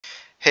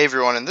Hey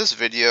everyone, in this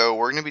video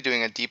we're going to be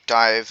doing a deep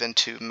dive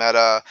into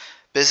Meta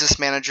Business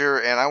Manager,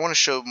 and I want to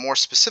show more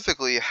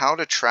specifically how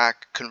to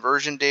track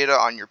conversion data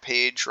on your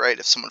page, right?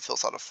 If someone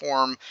fills out a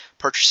form,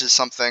 purchases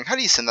something, how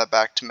do you send that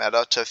back to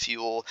Meta to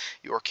fuel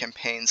your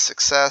campaign's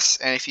success?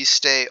 And if you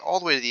stay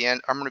all the way to the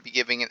end, I'm going to be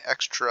giving an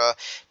extra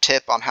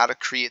tip on how to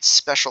create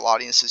special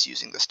audiences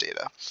using this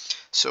data.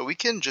 So we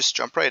can just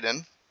jump right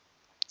in.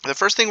 The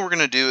first thing we're going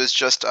to do is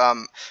just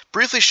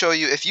briefly show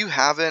you if you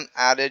haven't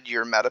added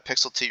your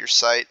Metapixel to your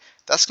site,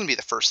 that's going to be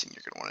the first thing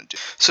you're going to want to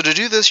do. So to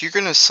do this, you're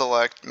going to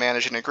select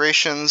Manage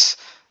Integrations,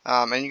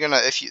 and you're going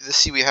to, if you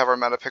see we have our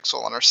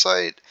Metapixel on our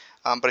site,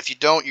 but if you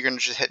don't, you're going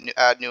to just hit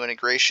Add New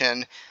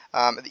Integration.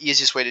 The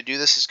easiest way to do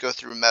this is go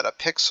through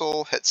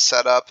Metapixel, hit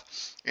Setup,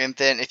 and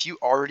then if you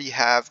already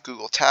have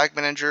Google Tag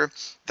Manager,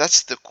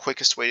 that's the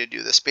quickest way to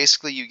do this.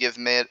 Basically, you give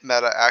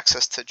Meta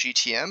access to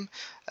GTM,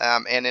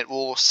 and it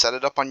will set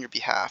it up on your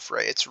behalf,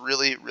 right? It's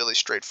really, really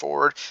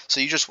straightforward. So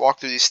you just walk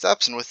through these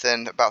steps, and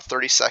within about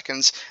 30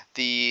 seconds,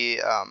 the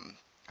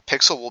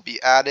pixel will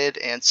be added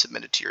and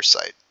submitted to your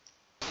site.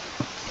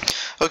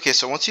 Okay,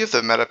 so once you have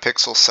the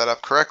Metapixel set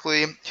up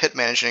correctly, hit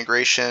Manage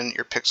Integration,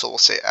 your pixel will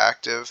say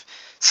active.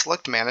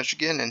 Select Manage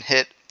again and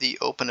hit the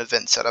Open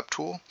Event Setup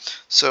tool.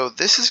 So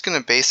this is going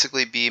to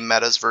basically be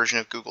Meta's version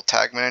of Google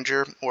Tag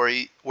Manager, where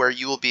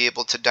you will be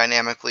able to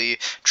dynamically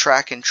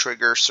track and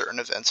trigger certain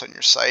events on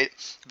your site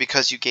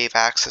because you gave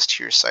access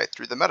to your site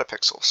through the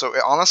Metapixel. So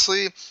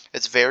honestly,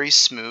 it's very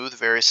smooth,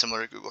 very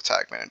similar to Google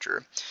Tag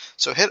Manager.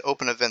 So hit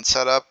Open Event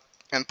Setup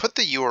and put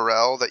the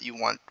URL that you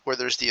want, where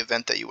there's the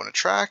event that you want to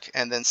track,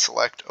 and then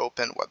select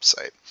Open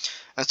Website.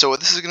 And so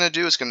what this is going to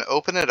do is going to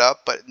open it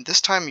up, but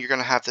this time you're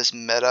going to have this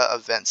Meta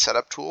Event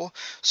Setup tool.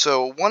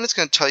 So one is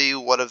going to tell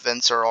you what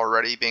events are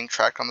already being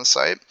tracked on the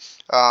site,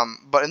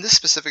 but in this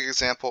specific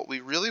example, we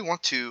really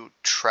want to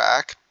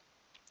track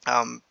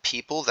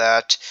people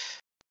that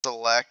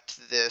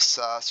select this.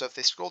 So if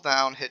they scroll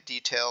down, hit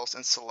Details,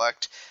 and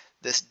select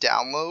this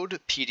download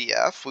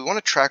PDF, we want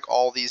to track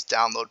all these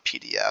download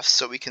PDFs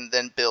so we can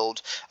then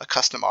build a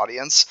custom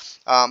audience.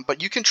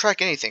 But you can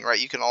track anything,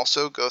 right? You can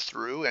also go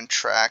through and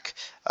track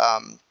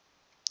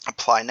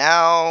apply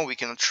now. We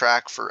can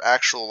track for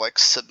actual like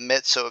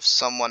submit. So if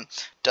someone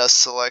does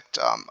select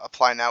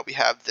apply now, we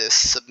have this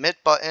submit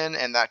button,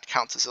 and that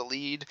counts as a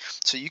lead.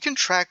 So you can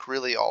track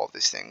really all of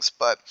these things,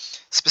 but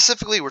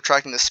specifically we're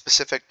tracking the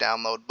specific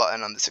download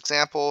button on this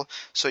example.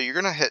 So you're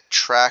going to hit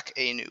track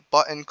a new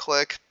button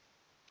click,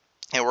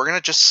 and we're going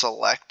to just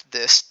select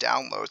this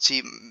download.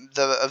 See,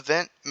 the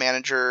event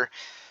manager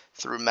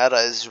through Meta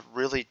is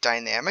really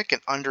dynamic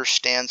and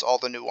understands all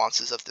the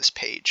nuances of this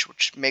page,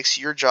 which makes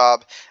your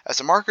job as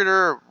a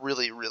marketer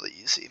really, really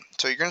easy.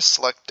 So you're going to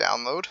select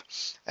download,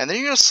 and then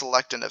you're going to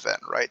select an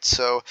event, right?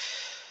 So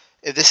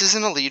if this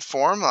isn't a lead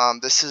form,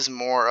 this is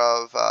more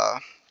of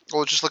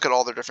we'll just look at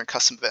all the different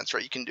custom events,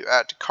 right? You can do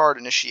add to cart,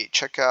 initiate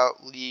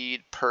checkout,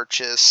 lead,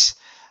 purchase,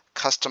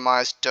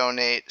 customize,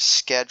 donate,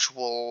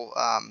 schedule,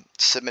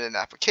 submit an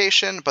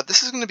application. But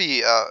this is going to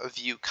be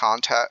view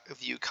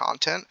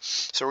content.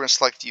 So we're going to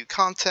select view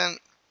content.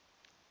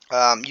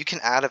 You can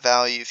add a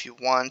value if you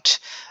want.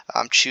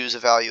 Choose a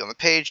value on the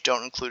page.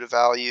 Don't include a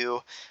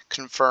value.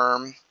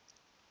 Confirm.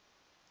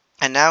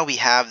 And now we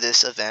have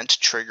this event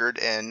triggered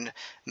in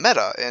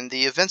Meta in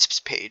the events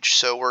page.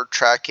 So we're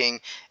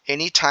tracking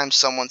anytime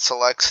someone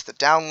selects the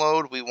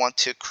download, we want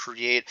to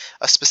create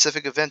a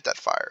specific event that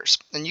fires.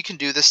 And you can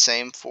do the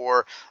same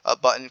for a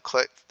button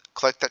click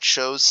that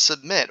shows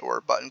submit, or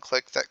a button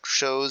click that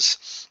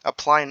shows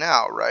apply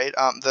now, right?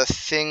 The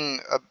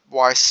thing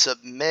why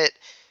submit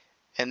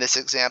in this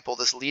example,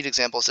 this lead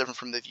example, is different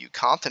from the view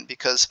content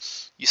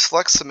because you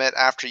select submit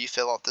after you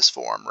fill out this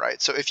form,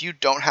 right? So if you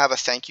don't have a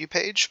thank you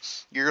page,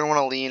 you're going to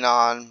want to lean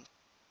on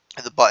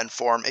the button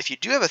form. If you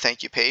do have a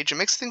thank you page, it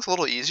makes things a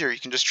little easier. You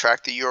can just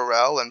track the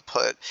URL and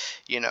put,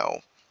 you know,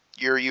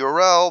 your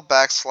URL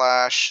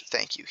 /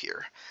 thank you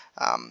here.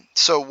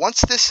 So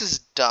once this is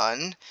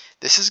done,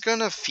 this is going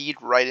to feed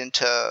right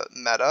into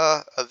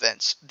Meta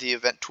events, the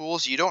event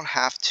tools. You don't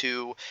have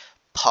to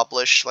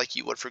publish like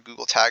you would for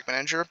Google Tag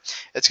Manager.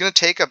 It's going to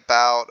take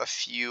about a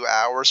few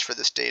hours for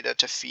this data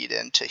to feed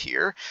into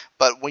here,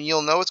 but when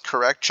you'll know it's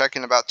correct, check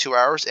in about 2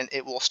 hours and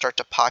it will start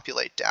to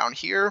populate down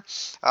here.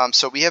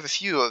 So we have a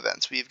few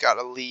events. We've got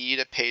a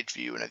lead, a page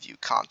view, and a view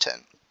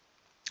content.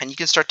 And you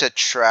can start to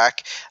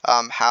track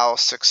how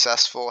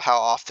successful, how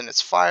often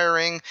it's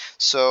firing.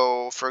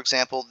 So for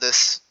example,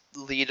 this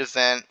lead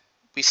event,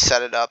 we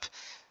set it up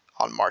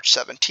on March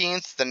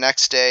 17th. The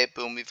next day,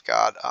 boom, we've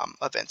got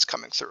events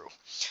coming through.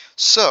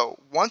 So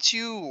once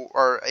you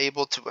are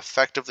able to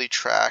effectively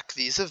track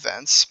these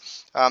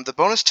events, the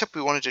bonus tip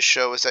we wanted to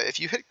show is that if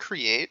you hit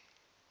create,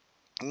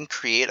 you can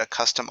create a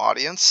custom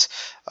audience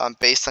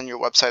based on your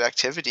website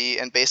activity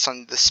and based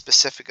on the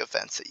specific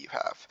events that you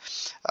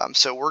have.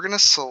 So we're going to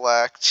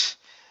select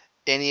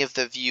any of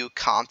the view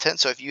content.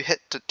 So if you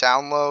hit to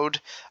download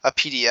a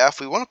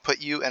PDF, we want to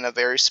put you in a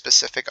very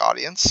specific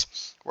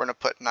audience. We're going to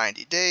put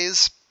 90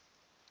 days.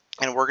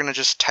 And we're going to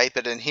just type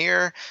it in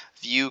here,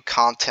 view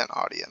content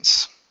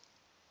audience.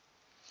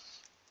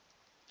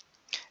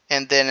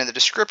 And then in the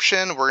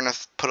description, we're going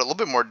to put a little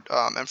bit more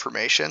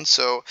information.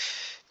 So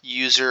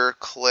user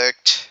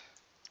clicked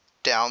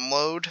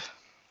download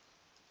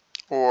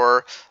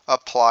or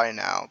apply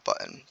now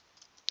button.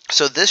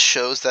 So this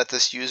shows that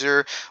this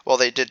user, while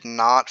they did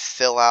not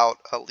fill out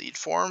a lead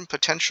form,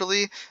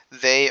 potentially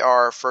they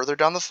are further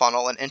down the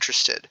funnel and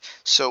interested.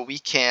 So we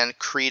can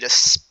create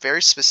a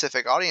very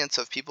specific audience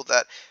of people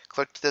that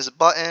clicked this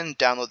button,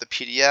 download the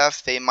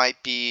PDF. They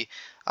might be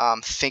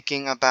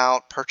thinking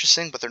about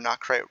purchasing, but they're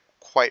not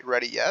quite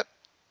ready yet.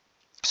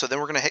 So then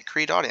we're going to hit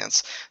create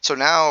audience. So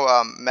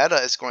now Meta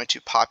is going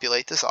to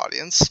populate this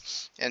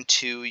audience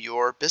into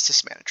your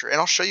business manager. And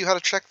I'll show you how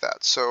to check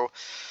that. So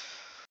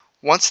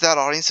once that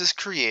audience is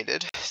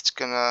created, it's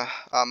going to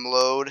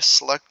load,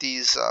 select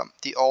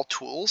the all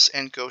tools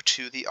and go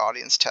to the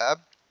audience tab.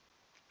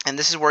 And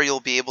this is where you'll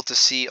be able to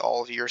see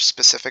all of your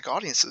specific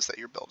audiences that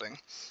you're building.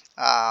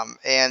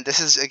 And this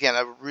is, again,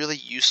 a really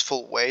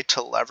useful way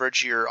to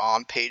leverage your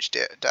on-page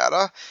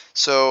data.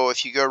 So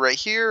if you go right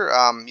here,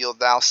 you'll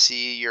now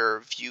see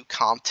your view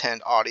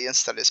content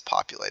audience that is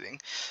populating.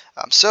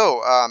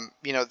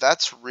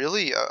 That's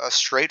really a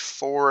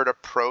straightforward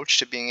approach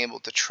to being able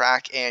to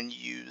track and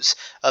use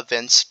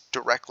events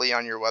directly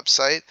on your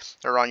website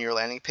or on your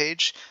landing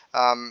page.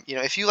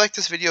 If you like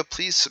this video,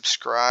 please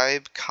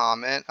subscribe,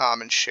 comment,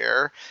 and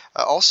share.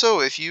 Also,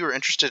 if you are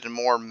interested in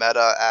more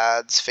Meta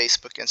ads,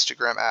 Facebook,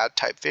 Instagram ad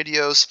type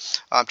videos,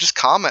 just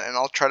comment and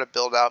I'll try to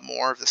build out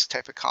more of this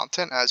type of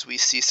content as we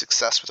see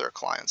success with our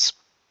clients.